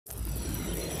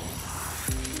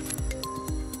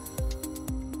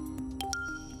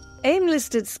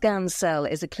AIM-listed Scancell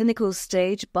is a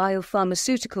clinical-stage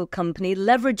biopharmaceutical company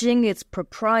leveraging its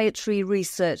proprietary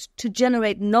research to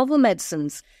generate novel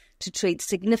medicines to treat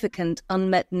significant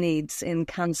unmet needs in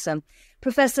cancer.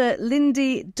 Professor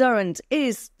Lindy Durrant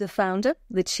is the founder,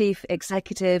 the chief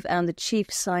executive and the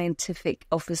chief scientific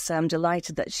officer. I'm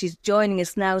delighted that she's joining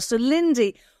us now. So,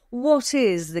 Lindy, what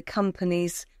is the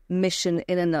company's mission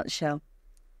in a nutshell?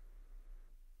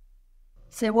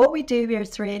 So what we do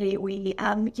is really we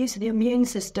use the immune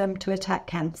system to attack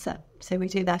cancer. So we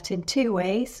do that in two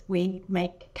ways. We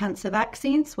make cancer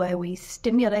vaccines where we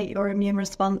stimulate your immune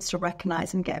response to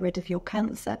recognise and get rid of your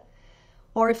cancer.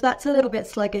 Or if that's a little bit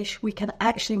sluggish, we can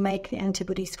actually make the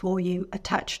antibodies for you,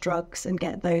 attach drugs and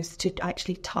get those to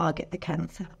actually target the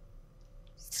cancer.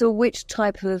 So which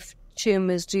type of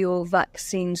tumours do your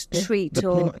vaccines treat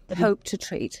or hope to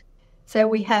treat? So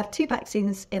we have two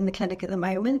vaccines in the clinic at the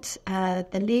moment.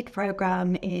 The lead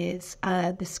program is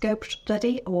the SCOPE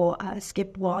study, or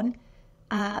SCIP1,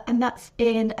 and that's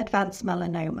in advanced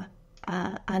melanoma.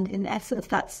 And in essence,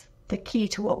 that's the key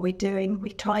to what we're doing.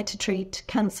 We try to treat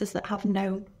cancers that have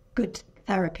no good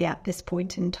therapy at this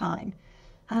point in time.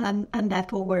 And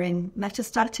therefore, we're in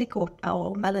metastatic or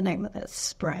melanoma that's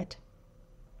spread.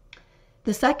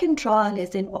 The second trial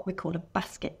is in what we call a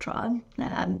basket trial.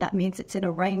 That means it's in a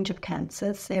range of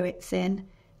cancers. So it's in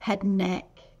head and neck,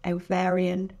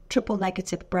 ovarian,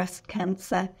 triple-negative breast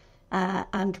cancer,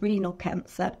 and renal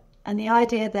cancer. And the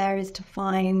idea there is to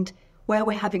find where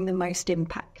we're having the most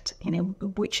impact,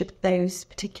 which of those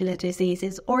particular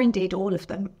diseases, or indeed all of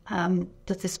them,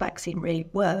 does this vaccine really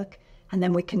work? And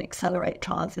then we can accelerate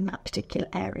trials in that particular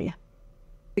area.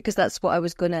 Because that's what I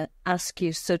was going to ask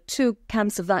you. So 2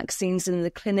 cancer vaccines in the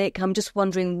clinic. I'm just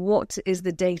wondering, what is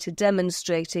the data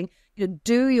demonstrating?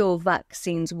 Do your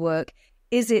vaccines work?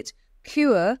 Is it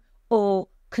cure or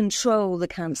control the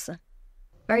cancer?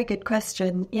 Very good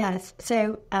question. Yes.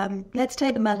 So let's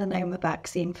take the melanoma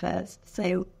vaccine first.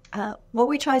 So what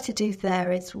we try to do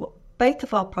there is both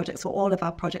of our projects, or all of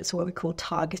our projects, are what we call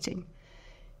targeting.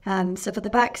 So for the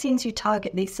vaccines, you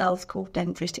target these cells called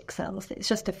dendritic cells. It's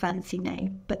just a fancy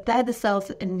name, but they're the cells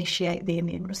that initiate the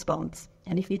immune response.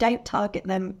 And if you don't target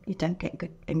them, you don't get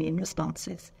good immune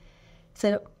responses.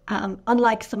 So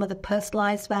unlike some of the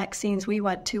personalised vaccines, we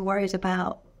weren't too worried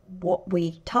about what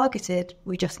we targeted.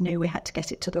 We just knew we had to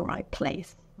get it to the right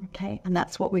place. Okay, and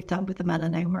that's what we've done with the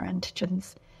melanoma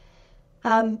antigens.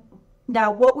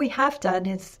 Now, what we have done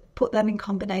is put them in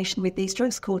combination with these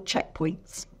drugs called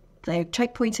checkpoints. So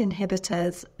checkpoint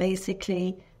inhibitors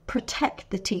basically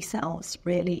protect the T cells,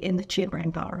 really, in the tumour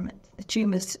environment. The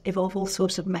tumours evolve all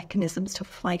sorts of mechanisms to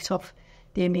fight off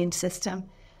the immune system.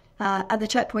 And the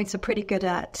checkpoints are pretty good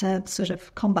at sort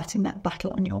of combating that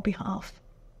battle on your behalf.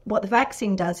 What the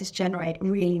vaccine does is generate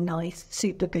really nice,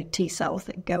 super good T cells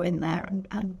that go in there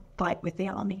and fight with the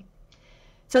army.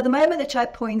 So at the moment, the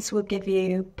checkpoints will give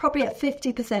you probably a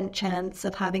 50% chance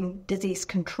of having disease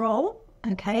control.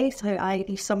 Okay, so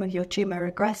i.e. some of your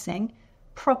tumour regressing,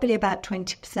 probably about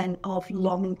 20% of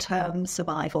long-term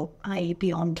survival, i.e.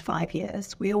 beyond 5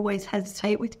 years. We always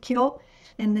hesitate with cure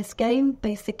in this game.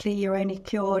 Basically, you're only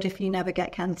cured if you never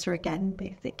get cancer again,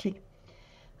 basically.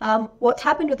 What's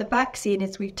happened with the vaccine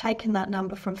is we've taken that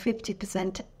number from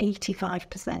 50% to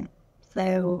 85%.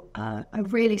 So a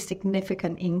really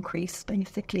significant increase,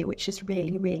 basically, which is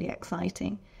really, really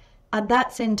exciting. And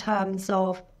that's in terms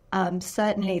of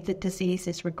certainly the disease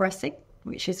is regressing,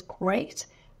 which is great.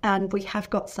 And we have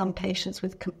got some patients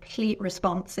with complete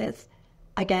responses.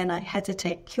 Again, I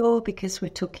hesitate cure because we're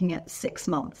talking at 6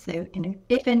 months. So,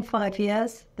 if in 5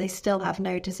 years they still have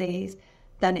no disease,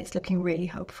 then it's looking really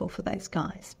hopeful for those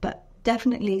guys. But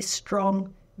definitely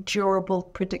strong, durable,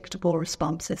 predictable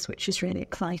responses, which is really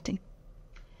exciting.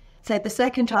 So the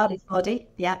second trial is MODI.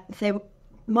 Yeah, so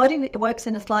MODI works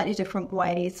in a slightly different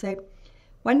way. So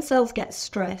when cells get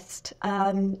stressed,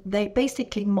 they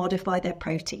basically modify their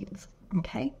proteins,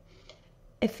 okay?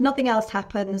 If nothing else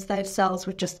happens, those cells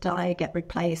would just die, get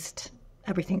replaced,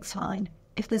 everything's fine.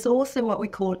 If there's also what we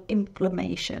call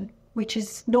inflammation, which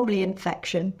is normally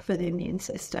infection for the immune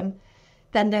system,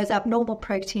 then those abnormal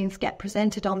proteins get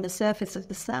presented on the surface of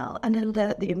the cell and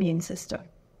alert the immune system.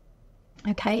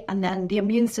 Okay, and then the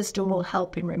immune system will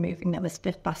help in removing them as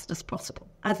fast as possible.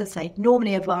 As I say,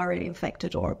 normally a virally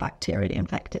infected or a bacterially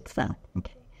infected cell.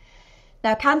 Okay.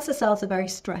 Now, cancer cells are very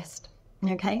stressed,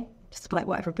 okay, despite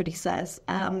what everybody says.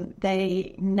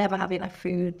 They never have enough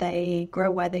food. They grow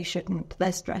where they shouldn't.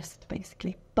 They're stressed,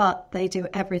 basically. But they do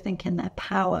everything in their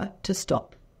power to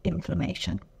stop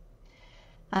inflammation.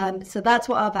 So that's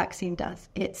what our vaccine does.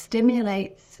 It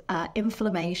stimulates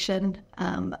inflammation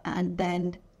and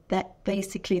then that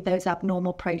basically those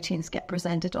abnormal proteins get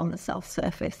presented on the cell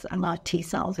surface and our T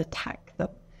cells attack them.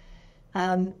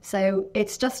 So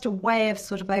it's just a way of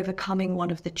sort of overcoming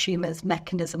one of the tumour's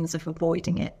mechanisms of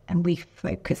avoiding it, and we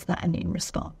focus that immune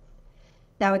response.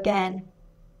 Now again,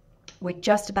 we're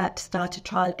just about to start a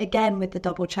trial again with the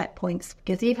double checkpoints,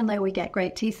 because even though we get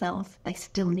great T cells, they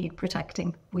still need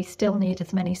protecting. We still need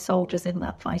as many soldiers in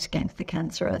that fight against the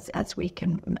cancer as we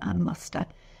can muster.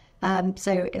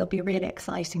 So it'll be really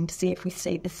exciting to see if we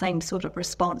see the same sort of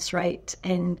response rate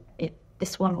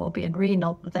this one will be in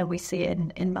renal than we see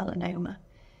in melanoma.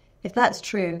 If that's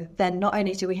true, then not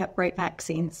only do we have great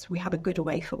vaccines, we have a good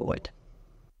way forward.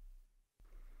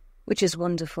 Which is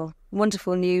wonderful.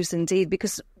 Wonderful news indeed,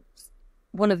 because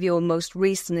one of your most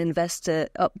recent investor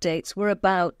updates were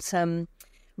about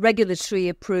regulatory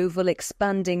approval,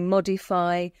 expanding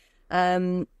Modify,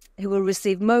 who will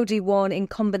receive MODI-1 in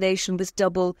combination with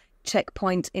double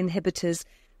checkpoint inhibitors.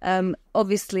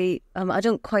 Obviously, I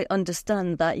don't quite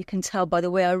understand that. You can tell by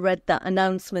the way I read that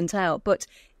announcement out, but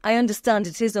I understand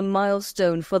it is a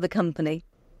milestone for the company.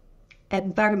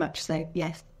 Very much so,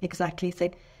 yes, exactly. So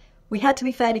we had to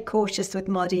be fairly cautious with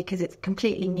MODI because it's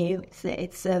completely new.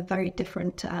 It's a very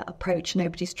different approach.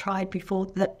 Nobody's tried before.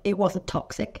 That it wasn't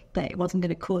toxic, that it wasn't going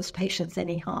to cause patients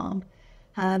any harm.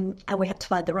 And we had to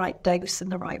find the right dose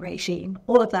and the right regime.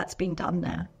 All of that's been done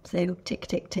now. So tick,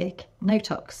 tick, tick, no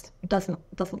tox. It doesn't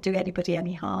do anybody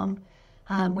any harm.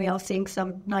 We are seeing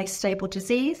some nice stable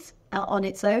disease on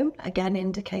its own, again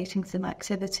indicating some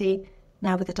activity.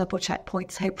 Now with the double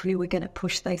checkpoints, hopefully we're going to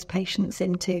push those patients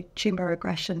into tumour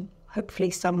regression,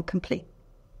 hopefully some complete.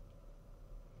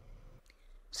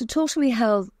 So talk to me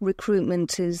how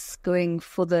recruitment is going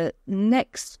for the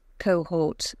next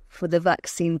cohort for the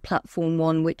vaccine platform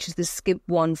one, which is the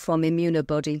SCIP1 from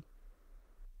Immunobody.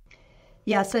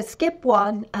 Yeah, so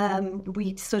SCIP1,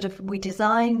 we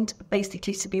designed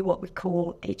basically to be what we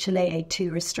call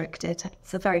HLA-A2 restricted.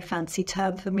 It's a very fancy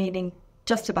term for meaning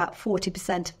just about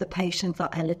 40% of the patients are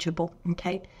eligible,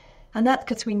 okay? And that's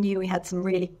because we knew we had some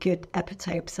really good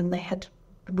epitopes, and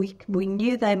we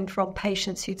knew them from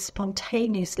patients who'd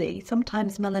spontaneously,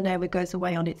 sometimes melanoma goes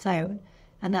away on its own,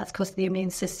 and that's because the immune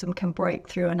system can break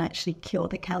through and actually kill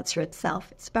the cancer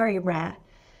itself. It's very rare,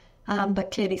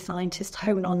 but clearly scientists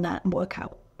hone on that and work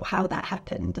out how that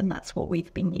happened, and that's what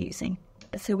we've been using.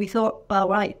 So we thought, well,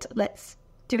 right, let's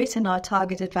do it in our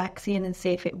targeted vaccine and see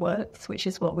if it works, which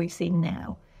is what we've seen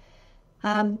now.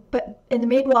 But in the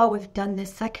meanwhile, we've done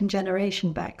this second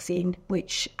generation vaccine,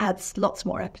 which adds lots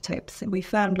more epitopes. And we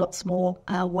found lots more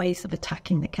ways of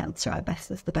attacking the cancer, I guess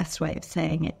is the best way of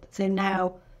saying it. So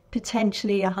now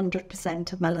potentially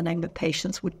 100% of melanoma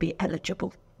patients would be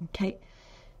eligible. Okay.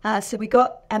 So we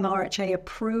got MRHA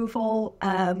approval.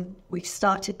 We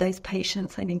started those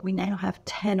patients. I think we now have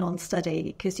 10 on study,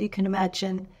 because you can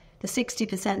imagine the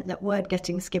 60% that weren't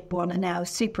getting SCIP1 are now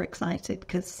super excited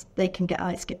because they can get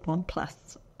iSCIP1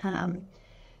 plus.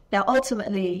 Now,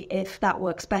 ultimately, if that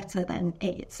works better, then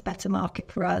it's a better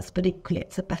market for us, but equally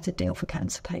it's a better deal for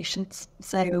cancer patients.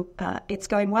 So it's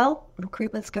going well.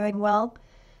 Recruitment's going well.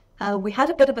 We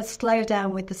had a bit of a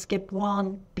slowdown with the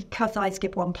SCIP1 because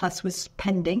iSCIP1 plus was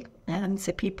pending.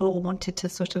 So people wanted to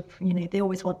sort of, they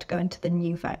always want to go into the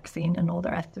new vaccine and all the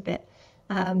rest of it.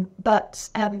 But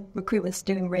recruitment's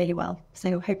doing really well,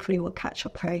 so hopefully we'll catch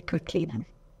up very quickly then.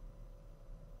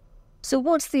 So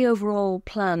what's the overall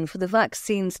plan for the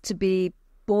vaccines to be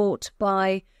bought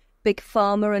by Big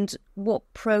Pharma, and what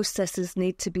processes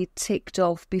need to be ticked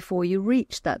off before you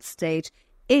reach that stage,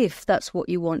 if that's what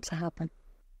you want to happen?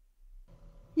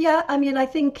 Yeah, I mean, I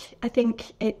think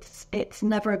it's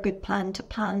never a good plan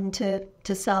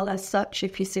to sell as such,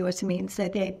 if you see what I mean. So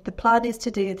the plan is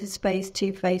to do this phase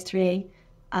 2, phase 3.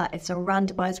 It's a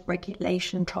randomized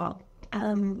regulation trial,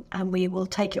 and we will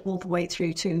take it all the way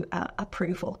through to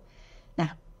approval.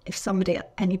 Now, if somebody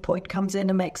at any point comes in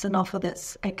and makes an offer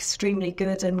that's extremely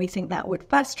good and we think that would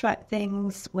fast track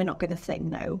things, we're not going to say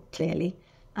no, clearly.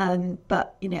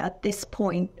 But, at this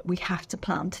point, we have to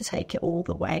plan to take it all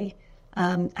the way.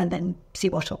 And then see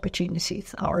what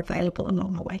opportunities are available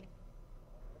along the way.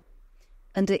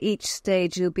 And at each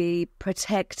stage you'll be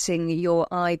protecting your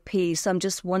IP, so I'm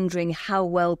just wondering how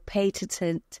well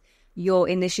patented your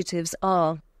initiatives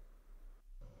are.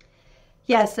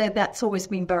 Yeah, so that's always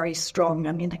been very strong.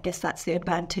 I mean, I guess that's the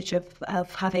advantage of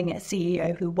having a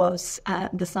CEO who was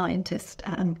the scientist,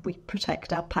 and we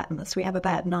protect our patents. We have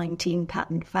about 19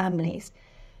 patent families.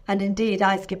 And indeed,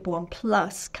 iSCIP1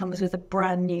 Plus comes with a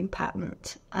brand new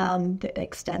patent that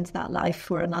extends that life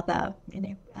for another,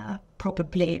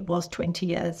 probably it was 20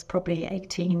 years, probably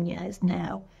 18 years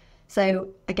now. So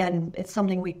again, it's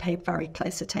something we pay very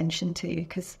close attention to,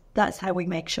 because that's how we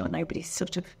make sure nobody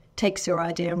sort of takes your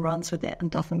idea and runs with it and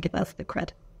doesn't give us the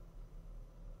credit.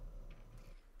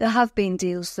 There have been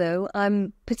deals, though.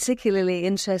 I'm particularly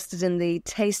interested in the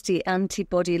tasty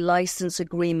antibody license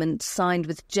agreement signed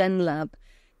with Genmab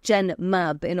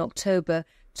in October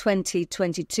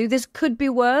 2022. This could be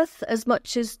worth as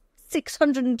much as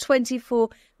 $624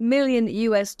 million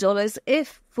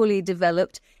if fully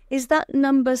developed. Is that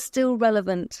number still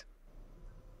relevant?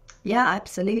 Yeah,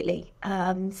 absolutely.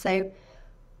 So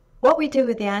what we do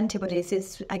with the antibodies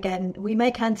is, again, we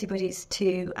make antibodies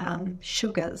to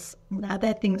sugars. Now,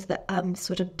 they're things that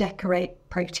sort of decorate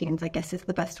proteins, I guess is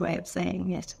the best way of saying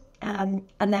it. And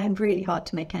they're really hard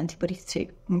to make antibodies to,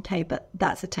 okay, but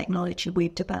that's a technology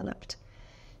we've developed.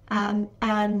 And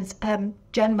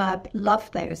Genmab love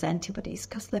those antibodies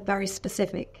because they're very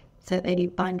specific. So they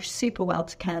bind super well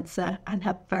to cancer and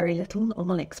have very little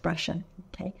normal expression,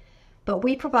 okay? But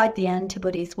we provide the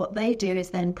antibodies. What they do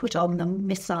is then put on the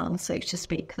missile, so to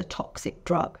speak, the toxic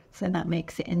drug. So that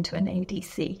makes it into an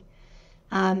ADC.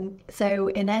 So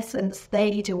in essence,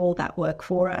 they do all that work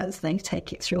for us. They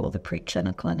take it through all the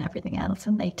preclinical and everything else,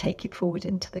 and they take it forward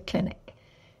into the clinic.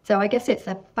 So I guess it's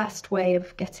a fast way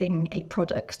of getting a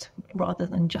product rather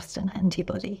than just an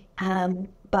antibody.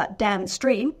 But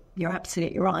downstream, you're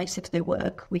absolutely right. If they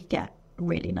work, we get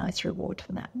really nice reward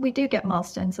for that. We do get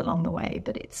milestones along the way,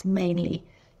 but it's mainly,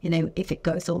 if it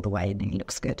goes all the way and it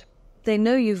looks good. They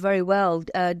know you very well.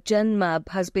 Genmab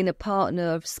has been a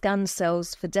partner of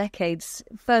Scancell's for decades,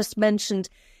 first mentioned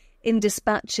in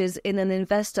dispatches in an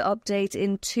investor update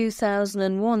in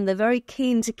 2001. They're very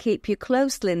keen to keep you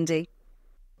close, Lindy.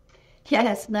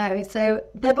 Yes, no. So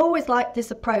they've always liked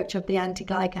this approach of the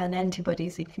anti-glycan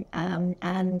antibodies, and,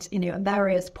 at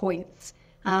various points,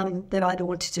 they've either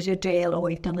wanted to do a deal or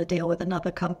we've done a deal with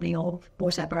another company or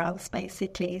whatever else,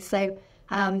 basically. So,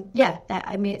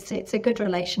 it's a good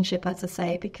relationship, as I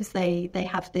say, because they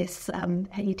have this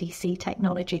ADC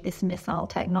technology, this missile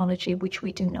technology, which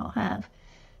we do not have.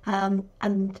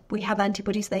 And we have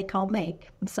antibodies they can't make.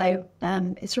 So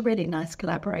it's a really nice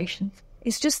collaboration.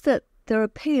 It's just that there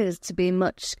appears to be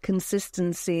much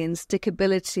consistency and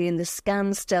stickability in the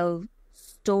Scancell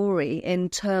story in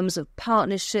terms of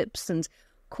partnerships and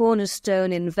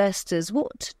cornerstone investors.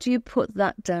 What do you put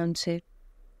that down to?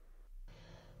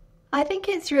 I think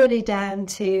it's really down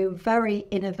to very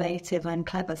innovative and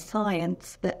clever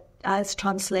science that has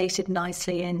translated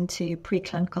nicely into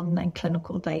preclinical and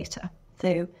clinical data.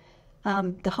 So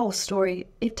the whole story,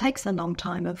 it takes a long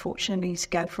time, unfortunately, to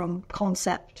go from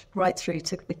concept right through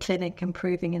to the clinic and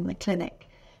proving in the clinic.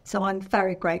 So I'm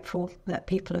very grateful that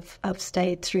people have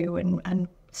stayed through and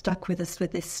stuck with us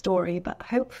with this story. But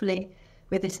hopefully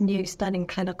with this new stunning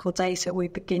clinical data, we're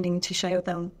beginning to show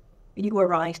them, you were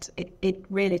right, it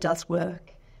really does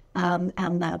work. And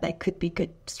now there could be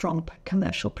good, strong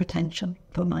commercial potential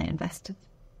for my investors.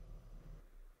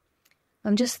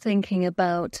 I'm just thinking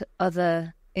about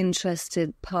other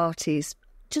interested parties.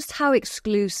 Just how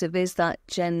exclusive is that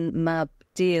Genmab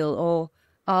deal, or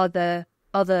are there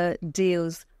other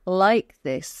deals like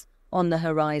this on the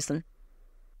horizon?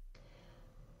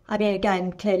 I mean,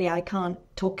 again, clearly I can't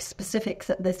talk specifics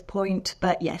at this point,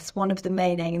 but yes, one of the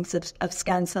main aims of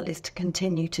Scancell is to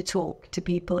continue to talk to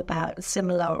people about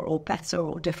similar or better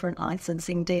or different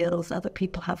licensing deals. Other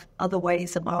people have other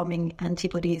ways of arming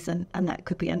antibodies, and that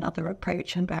could be another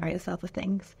approach, and various other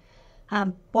things.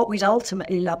 What we'd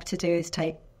ultimately love to do is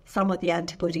take some of the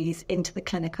antibodies into the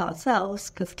clinic ourselves,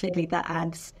 because clearly that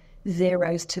adds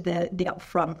zeros to the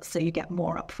upfront, so you get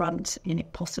more upfront,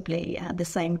 possibly the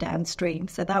same downstream.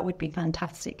 So that would be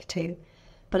fantastic too.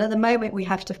 But at the moment, we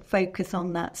have to focus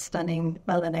on that stunning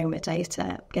melanoma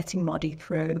data, getting Modi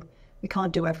through. We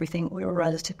can't do everything. We're a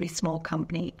relatively small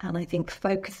company, and I think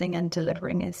focusing and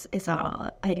delivering is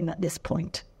our aim at this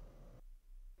point.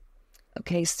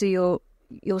 Okay, so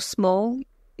you're small,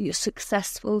 you're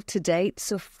successful to date.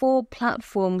 So 4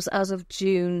 platforms as of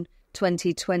June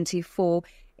 2024.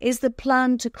 Is the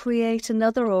plan to create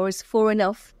another, or is 4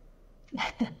 enough?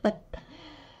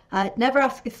 Never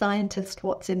ask a scientist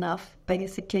what's enough,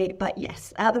 basically. But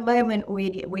yes, at the moment,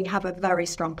 we have a very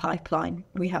strong pipeline.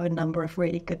 We have a number of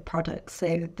really good products.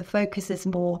 So the focus is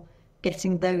more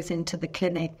getting those into the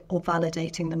clinic or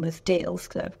validating them as deals.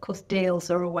 So, of course, deals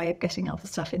are a way of getting other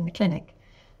stuff in the clinic.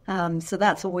 So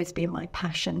that's always been my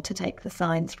passion, to take the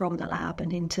science from the lab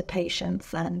and into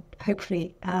patients and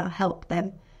hopefully help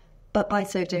them. But by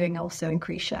so doing, also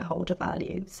increase shareholder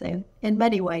value. So in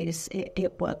many ways,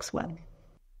 it works well.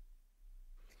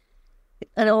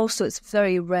 And also, it's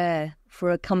very rare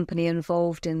for a company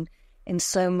involved in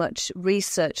so much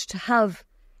research to have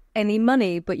any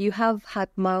money, but you have had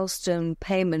milestone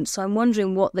payments. So I'm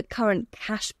wondering what the current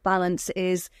cash balance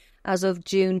is as of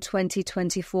June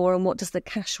 2024, and what does the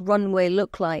cash runway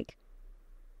look like?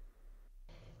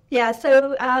 Yeah,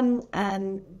 so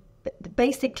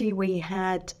basically we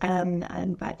had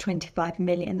about 25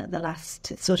 million at the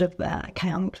last sort of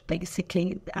account.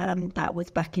 Basically, that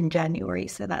was back in January,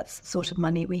 so that's the sort of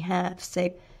money we have. So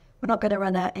we're not going to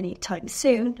run out anytime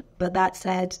soon, but that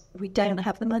said, we don't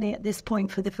have the money at this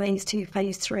point for the phase 2,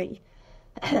 phase 3.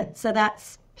 So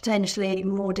that's potentially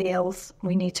more deals.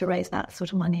 We need to raise that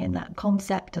sort of money in that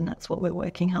concept, and that's what we're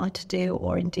working hard to do,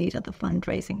 or indeed other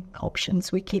fundraising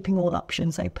options. We're keeping all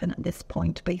options open at this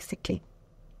point, basically.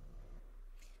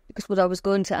 Because what I was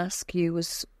going to ask you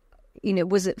was,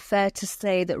 was it fair to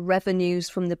say that revenues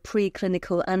from the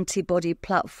preclinical antibody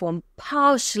platform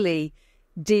partially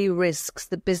de-risks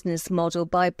the business model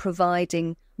by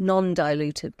providing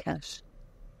non-dilutive cash?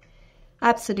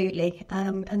 Absolutely.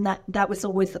 And that was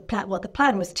always the plan. Well, the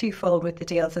plan was twofold with the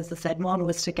deals, as I said. One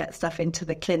was to get stuff into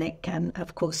the clinic. And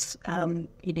of course,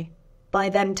 by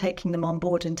them taking them on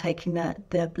board and taking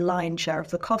the lion's share of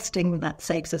the costing, that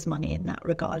saves us money in that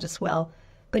regard as well.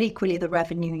 But equally, the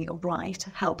revenue, you're right,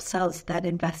 helps us then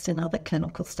invest in other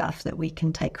clinical stuff that we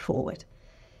can take forward.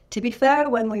 To be fair,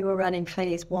 when we were running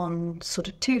phase 1, sort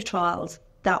of 2 trials,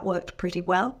 that worked pretty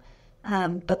well.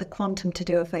 But the quantum to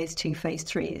do a phase 2, phase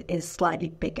 3 is slightly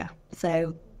bigger.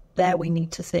 So there we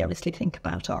need to seriously think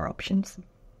about our options.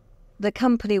 The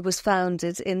company was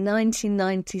founded in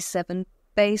 1997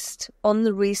 based on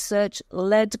the research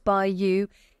led by you.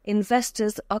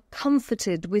 Investors are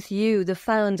comforted with you, the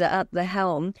founder, at the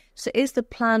helm. So is the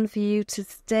plan for you to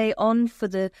stay on for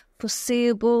the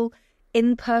foreseeable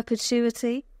in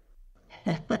perpetuity?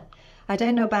 I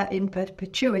don't know about in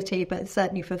perpetuity, but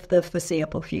certainly for the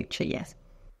foreseeable future, yes.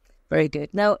 Very good.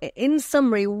 Now, in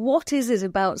summary, what is it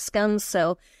about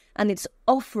Scancell and its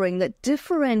offering that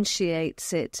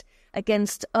differentiates it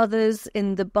against others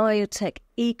in the biotech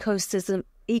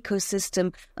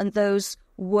ecosystem and those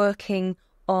working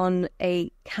on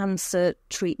a cancer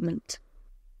treatment?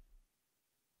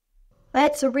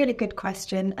 That's a really good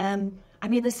question.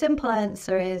 The simple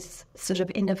answer is sort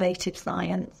of innovative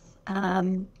science.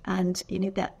 And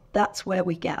that's where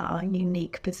we get our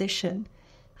unique position.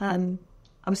 I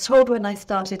was told when I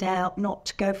started out not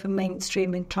to go for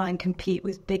mainstream and try and compete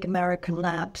with big American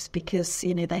labs because,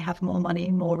 they have more money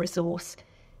and more resource.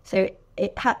 So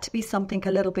it had to be something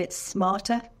a little bit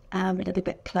smarter, a little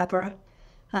bit cleverer.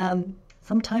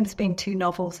 Sometimes being too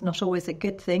novel is not always a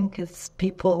good thing because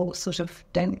people sort of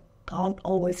aren't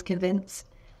always convinced.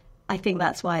 I think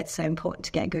that's why it's so important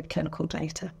to get good clinical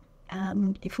data.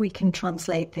 If we can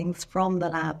translate things from the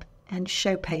lab and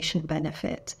show patient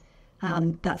benefit,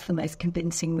 that's the most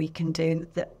convincing we can do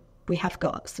that we have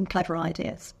got some clever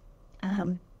ideas.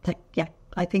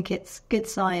 I think it's good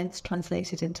science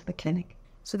translated into the clinic.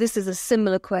 So this is a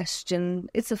similar question.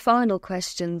 It's a final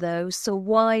question, though. So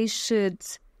why should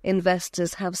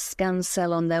investors have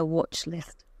Scancell on their watch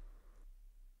list?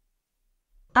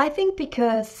 I think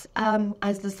because,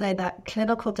 as I say, that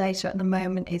clinical data at the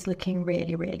moment is looking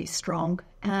really, really strong.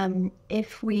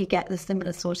 If we get the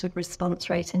similar sort of response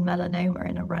rate in melanoma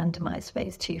in a randomized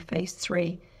phase 2, phase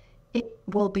 3, it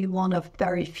will be one of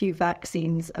very few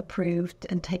vaccines approved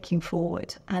and taking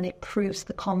forward. And it proves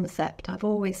the concept. I've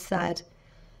always said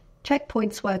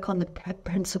checkpoints work on the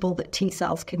principle that T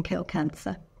cells can kill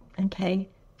cancer. Okay,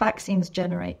 vaccines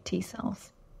generate T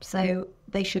cells, so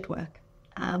they should work.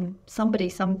 Somebody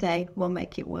someday will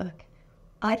make it work.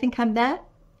 I think I'm there.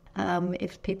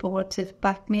 If people want to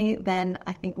back me, then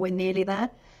I think we're nearly there.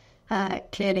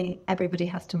 Clearly, everybody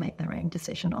has to make their own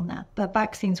decision on that. But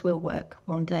vaccines will work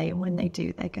one day, and when they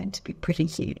do, they're going to be pretty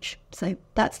huge. So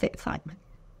that's the excitement.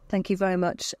 Thank you very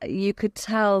much. You could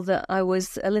tell that I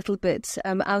was a little bit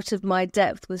out of my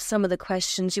depth with some of the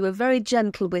questions. You were very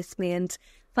gentle with me, and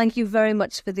thank you very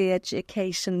much for the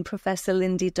education, Professor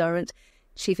Lindy Durrant,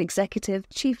 Chief Executive,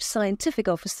 Chief Scientific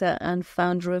Officer and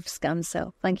founder of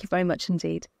Scancell. Thank you very much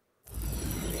indeed.